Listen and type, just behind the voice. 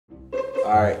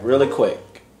Alright, really quick.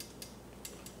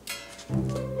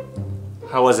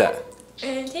 How was that?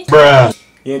 Bruh.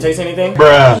 You didn't taste anything?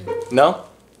 Bruh. No?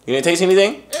 You didn't taste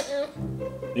anything?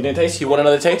 You didn't taste? You want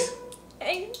another taste?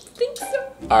 I think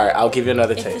so. Alright, I'll give you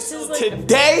another If taste. this is like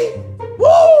Today,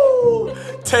 woo!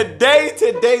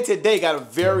 Today, got a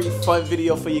very fun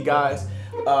video for you guys.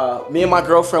 Me and my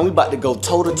girlfriend, we about to go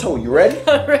toe to toe. You ready?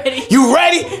 I'm ready. You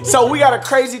ready? So we got a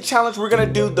crazy challenge. We're gonna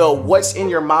do the what's in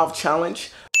your mouth challenge.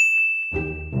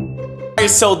 Alright,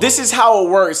 so this is how it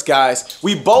works, guys.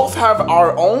 We both have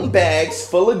our own bags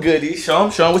full of goodies. Show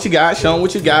them what you got. Show them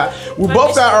what you got. We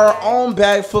both got our own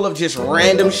bag full of just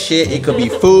random shit. It could be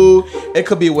food. It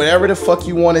could be whatever the fuck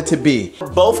you want it to be.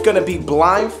 We're both gonna be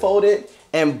blindfolded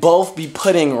and both be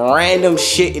putting random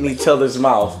shit in each other's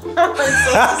mouth.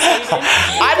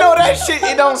 I know that shit,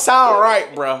 it don't sound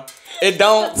right, bruh. It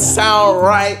don't sound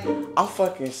right. I'm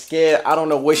fucking scared. I don't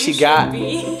know what she got.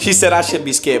 She said I should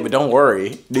be scared, but don't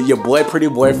worry. Your boy,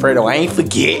 Prettyboyfredo, I ain't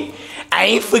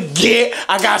forget.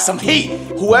 I got some heat.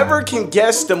 Whoever can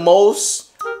guess the most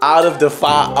out of the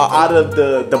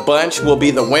bunch will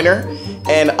be the winner.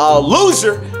 And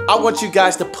loser, I want you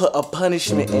guys to put a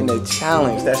punishment in the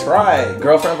challenge. That's right.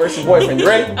 Girlfriend versus boyfriend. You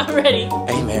ready? I'm ready.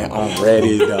 Hey man, I'm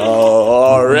ready, dog.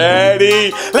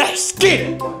 Already. Let's get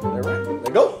it. All right, let's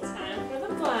go.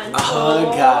 Oh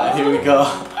God, here we go.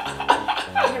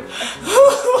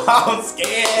 I'm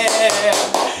scared.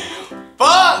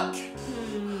 Fuck.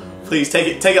 Please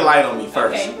take it light on me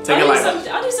first. Okay. Take it light on me.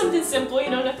 I'll do something simple, you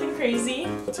know, nothing crazy.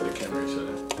 Go to the camera, show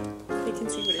them. They can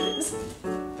see what it is.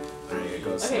 There you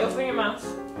go. Okay, open your mouth.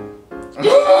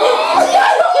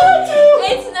 Oh,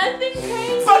 It's nothing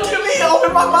crazy. fuck you mean?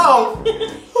 Open my mouth.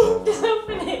 Just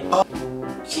open it.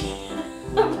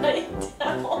 Put it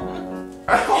down.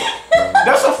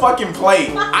 That's a fucking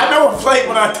plate. I know a plate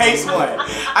when I taste one.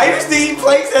 I used to eat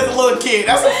plates as a little kid.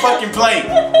 That's a fucking plate.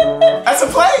 That's a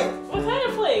plate. What kind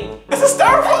of plate? It's a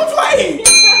styrofoam plate.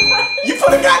 You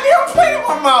put a goddamn plate in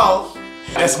my mouth.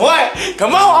 That's what.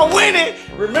 Come on, I'm winning.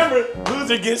 Remember,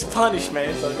 loser gets punished,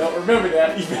 man. So don't remember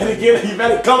that. You better get it. You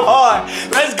better come hard.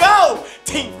 Let's go.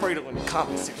 Team Fredo in the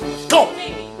comment section. Let's go.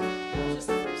 Maybe. Just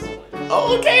the first one.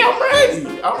 Oh, okay, I'm ready.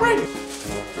 I'm ready.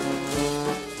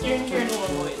 You're hearing a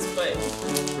little noise, but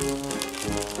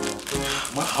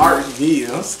My heart is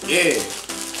beating. I'm scared.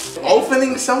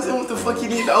 Opening something? What the fuck you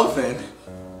need to open?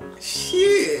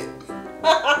 Shit.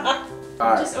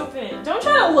 Alright. Just open it. Don't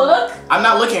try to look. I'm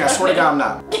not looking. I swear to God, I'm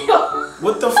not.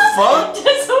 What the fuck?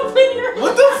 Just open your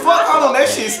What the fuck? Hold on, that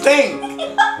shit stink.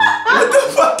 What the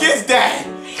fuck is that?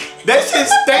 That shit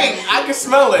stink. I can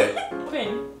smell it.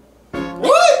 Open.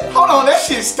 What? Hold on, that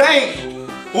shit stink.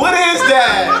 What is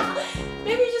that?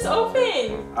 Maybe just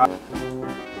open.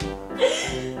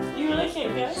 You really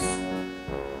can't guess?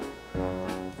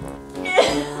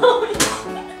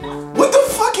 What the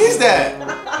fuck is that?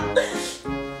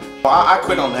 I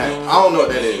quit on that. I don't know what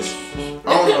that is. I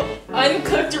don't know.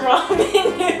 Uncooked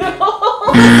ramen noodles.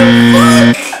 What the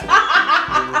fuck?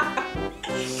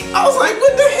 I was like,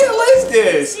 what the hell is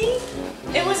this? See?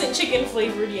 It wasn't chicken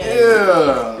flavored yet.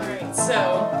 Yeah. Alright,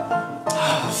 so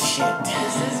Oh shit.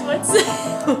 this is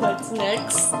what's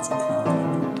next. I'm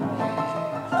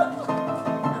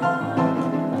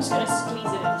just gonna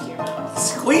squeeze it into your mouth.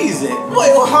 Squeeze it? Wait,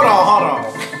 well, hold on.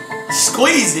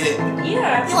 Squeeze it?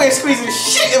 Yeah. You ain't squeezing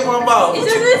shit in my mouth. It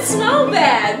doesn't smell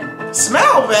bad.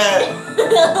 Smell bad?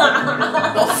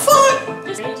 The fuck?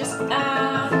 Just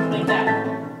like that.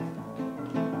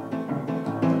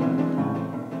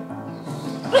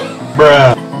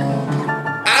 Bruh.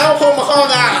 I don't put my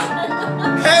tongue out.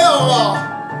 Hell no.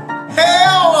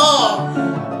 Hell no.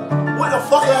 What the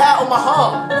fuck I have on my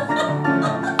tongue?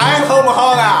 I ain't put my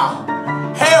tongue out.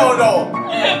 Hell no.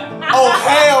 Oh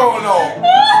hell no.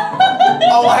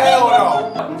 Oh hell no.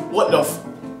 What the f?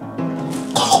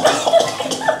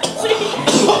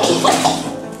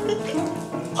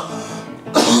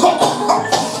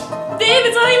 Dave,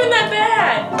 it's not even that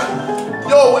bad.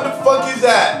 Yo, what the fuck is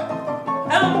that?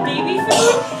 Baby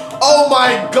food? Oh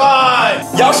my god!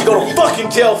 Y'all should go to fucking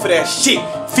jail for that shit.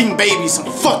 Feeding babies some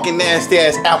fucking nasty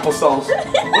ass applesauce.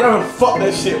 Whatever the fuck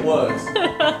that shit was.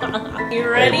 You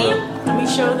ready? Hey, let me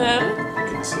show them.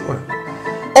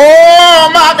 Oh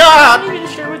my god! I'm not even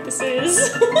sure what this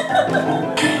is.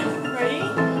 Ready?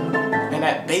 And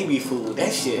that baby food,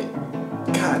 that shit.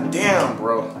 God damn,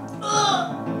 bro.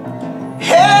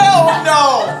 Hell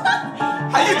no!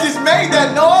 How you just made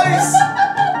that noise?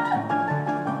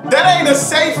 That ain't a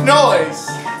safe noise.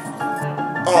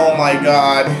 Oh my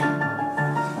god.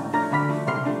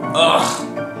 Ugh.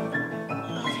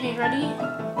 Okay, ready?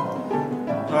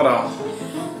 Hold on.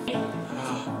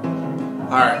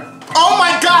 Alright. Oh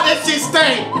my god! god, that shit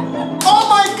stank! Oh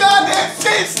my god, that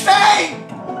shit stank!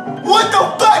 What the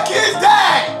fuck is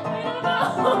that?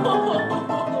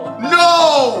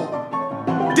 No!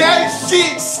 That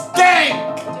shit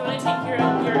stank! Do you want to take your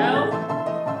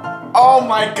L? Oh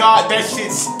my god, that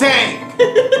shit stank!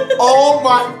 Oh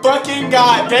my fucking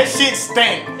god, that shit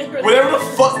stank! Whatever the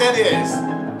fuck that is.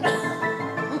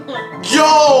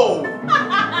 Yo!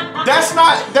 That's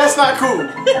not cool.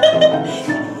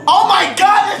 Oh my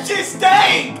god, that shit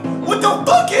stank! What the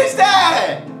fuck is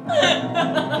that?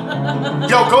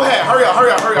 Yo, go ahead. Hurry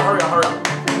up.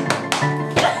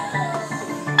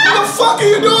 What the fuck are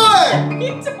you doing?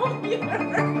 You told me to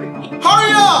hurry.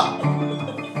 Hurry up!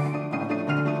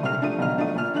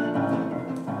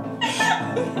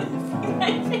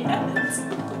 My pants.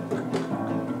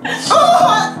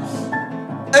 Huh?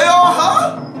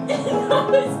 No,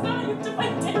 it's not. You have to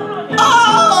bite down on it.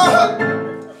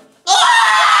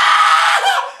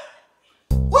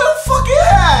 What the fuck is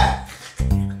that?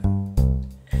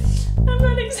 I'm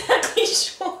not exactly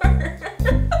sure.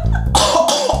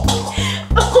 Oh,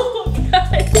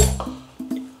 God.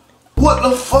 What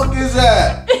the fuck is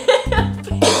that?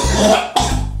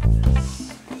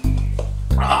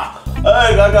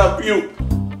 I got puke.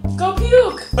 Go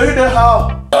puke. Look at that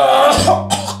how.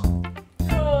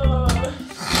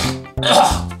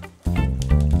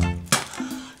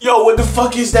 Yo, what the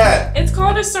fuck is that? It's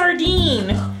called a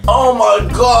sardine. Oh my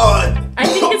god. I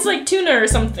think it's like tuna or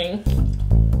something.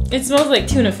 It smells like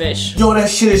tuna fish. Yo, that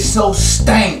shit is so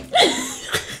stank.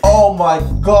 Oh my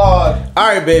god.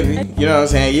 Alright, baby. You know what I'm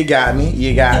saying? You got me.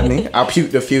 I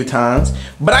puked a few times.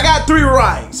 But I got 3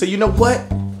 right. So you know what?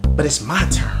 But it's my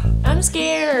turn. I'm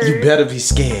scared. You better be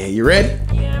scared. You ready?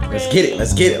 Yeah, I'm ready.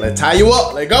 Let's get it. Let's tie you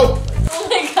up. Let's go. Oh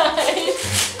my god.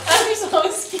 I'm so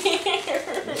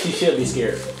scared. She should be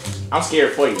scared. I'm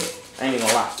scared for you. I ain't even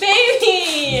gonna lie.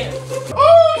 Baby!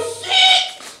 Oh shit!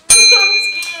 I'm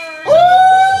scared.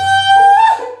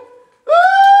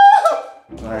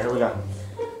 Alright, here we go.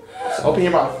 So open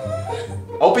your mouth.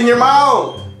 Open your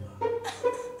mouth!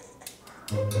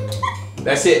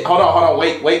 That's it. Hold on.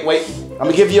 Wait. I'm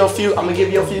gonna give you a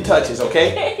few touches,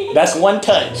 okay? That's one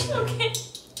touch. Okay.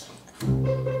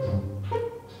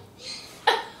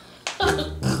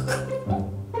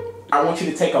 I want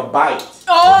you to take a bite.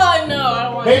 Oh no, I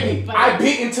don't want Baby, to. I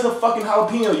bit into the fucking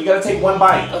jalapeno. You gotta take one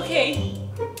bite. Okay.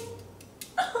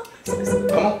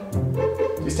 Come on.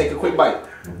 Just take a quick bite.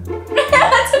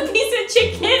 That's a piece of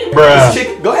chicken. Bruh.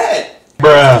 Chicken. Go ahead.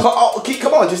 Bruh.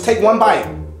 Come on, just take one bite.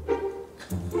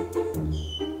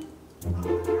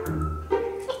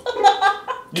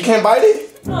 You can't bite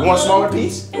it? You want a smaller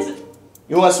piece?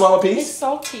 You want a smaller It's piece?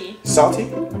 salty.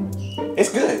 Salty? It's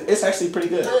good. It's actually pretty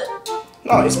good.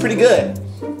 No, it's pretty good.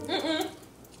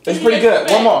 It's pretty good.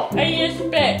 One more. I need a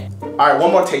spit. Alright,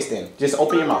 one more taste then. Just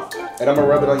open your mouth. And I'm gonna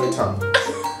rub it on your tongue.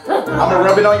 I'm gonna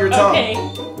rub it on your tongue. Okay.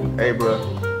 Hey, bro.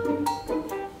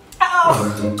 Ow.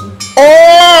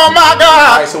 Oh my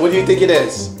god! Alright, so what do you think it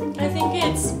is? I think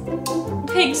it's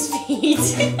pig's feet.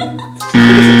 Is it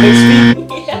pig's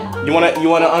feet? Yeah. You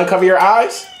wanna uncover your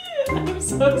eyes? I'm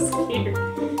so scared.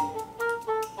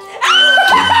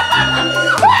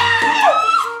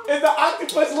 It's the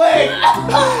octopus leg!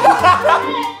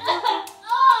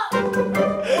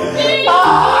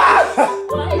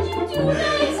 Why did you do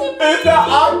that? It's the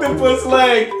octopus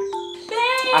leg!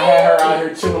 Babe. I had her out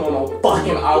here chewing on a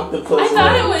fucking octopus leg. I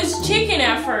thought it was chicken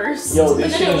at first. Yo, but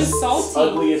this then shit it was is salty.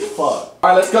 ugly as fuck.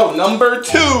 Alright, let's go. Number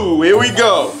 2. Here we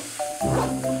go.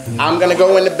 I'm gonna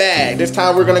go in the bag. This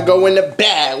time we're gonna go in the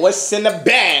bag. What's in the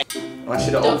bag? I want you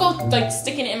to Don't open. go like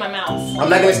sticking it in my mouth. I'm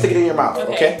not gonna stick it in your mouth,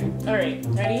 okay? Alright,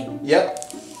 ready?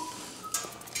 Yep.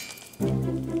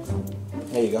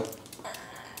 There you go.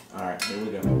 Alright, here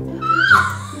we go.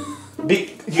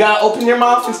 You gotta open your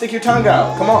mouth and stick your tongue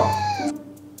out. Come on.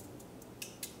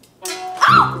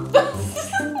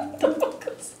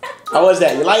 How was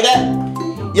that? You like that?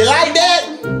 You like that?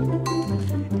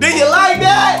 Did you like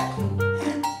that?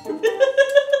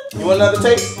 You want another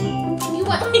taste? You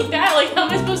want like that? Like how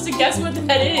am I supposed to guess what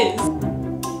that is?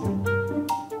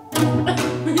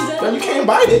 No, you can't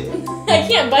bite it. I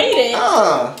can't bite it.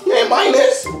 You ain't biting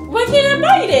this. Why can't I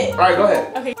bite it? Alright, go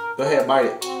ahead. Okay. Go ahead, bite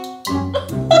it.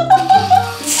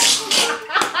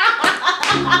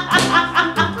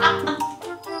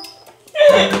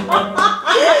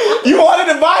 You wanted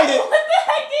to bite it. What the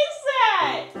heck is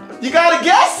that? You gotta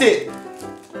guess it.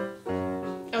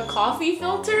 A coffee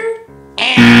filter?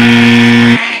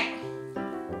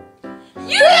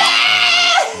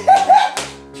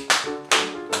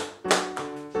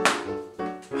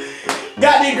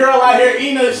 Got this girl out here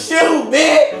eating a shoe,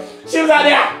 man. She was out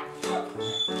there.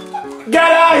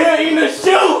 Got her out here eating a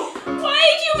shoe.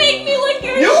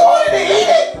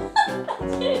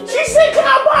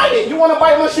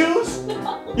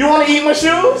 my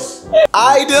shoes.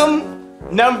 Item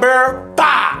number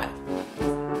 5.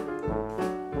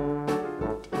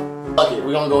 Okay,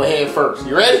 we're gonna go head first.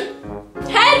 You ready?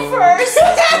 Head first.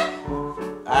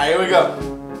 Alright, here we go.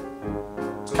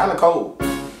 It's kind of cold.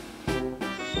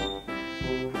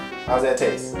 How's that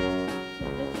taste? I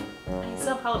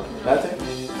still have jalapeno.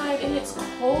 Nothing? 5 and it's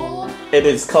cold. It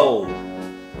is cold.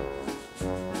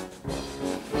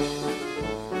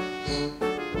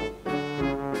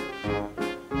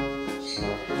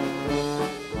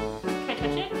 Can I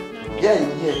touch it? No, I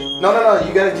can't. Yeah. No.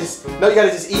 You gotta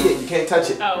just eat it. You can't touch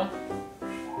it. Oh.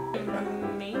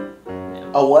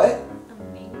 A what?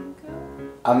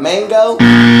 A mango? A mango?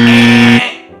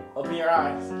 Open your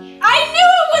eyes. I knew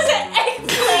it was an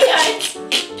eggplant!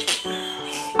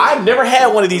 I've never had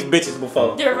one of these bitches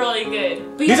before. They're really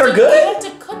good. But These are good? You have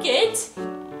to cook it.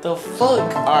 The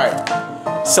fuck?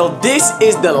 Alright. So this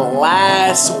is the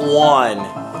last one.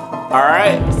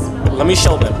 Alright? Let me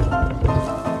show them.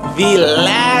 The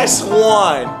last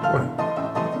one.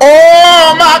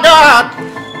 Oh my god!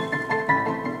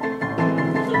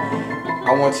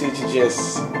 I want you to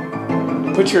just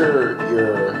put your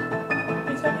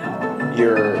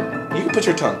you can put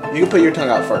your tongue. You can put your tongue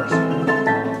out first.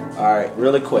 Alright,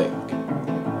 really quick.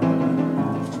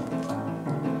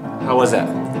 How was that? I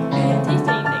didn't taste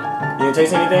anything. You didn't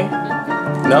taste anything?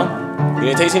 No? You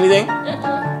didn't taste anything?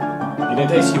 You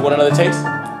didn't taste? You want another taste? I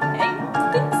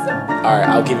think so. Alright,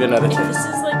 I'll give you another If taste. this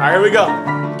is like Alright, here we go.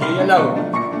 Give you another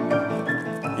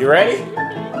one. You ready?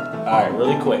 Alright,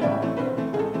 really quick.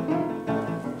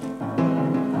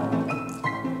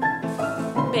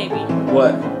 baby.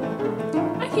 What?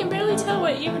 I can barely tell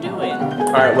what you're doing.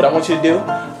 Alright, what I want you to do,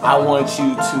 I want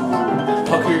you to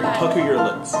pucker your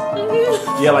lips.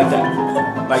 Yeah, like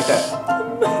that. Like that.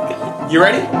 Oh my god. You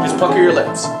ready? Just pucker your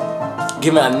lips.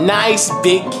 Give me a nice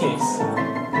big kiss.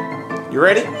 You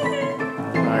ready?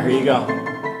 Alright, here you go.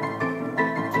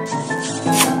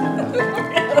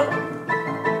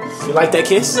 You like that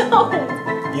kiss? No.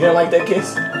 You didn't like that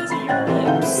kiss? It was your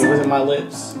lips. It wasn't my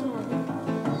lips.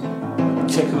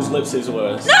 Check whose lips it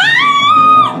was.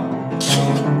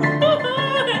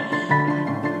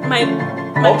 my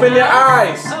Open your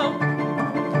eyes. Oh.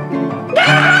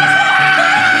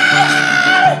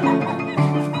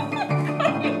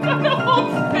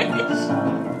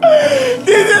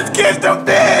 You just kissed a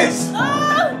fish!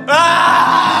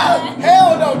 Ah!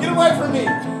 Hell no, get away from me!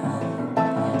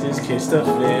 Just kissed a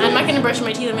fish. I'm not gonna brush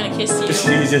my teeth, I'm gonna kiss you.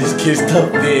 She just kissed a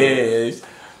fish.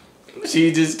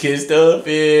 She just kissed a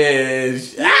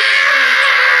fish.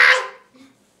 Ah!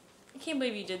 I can't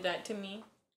believe you did that to me.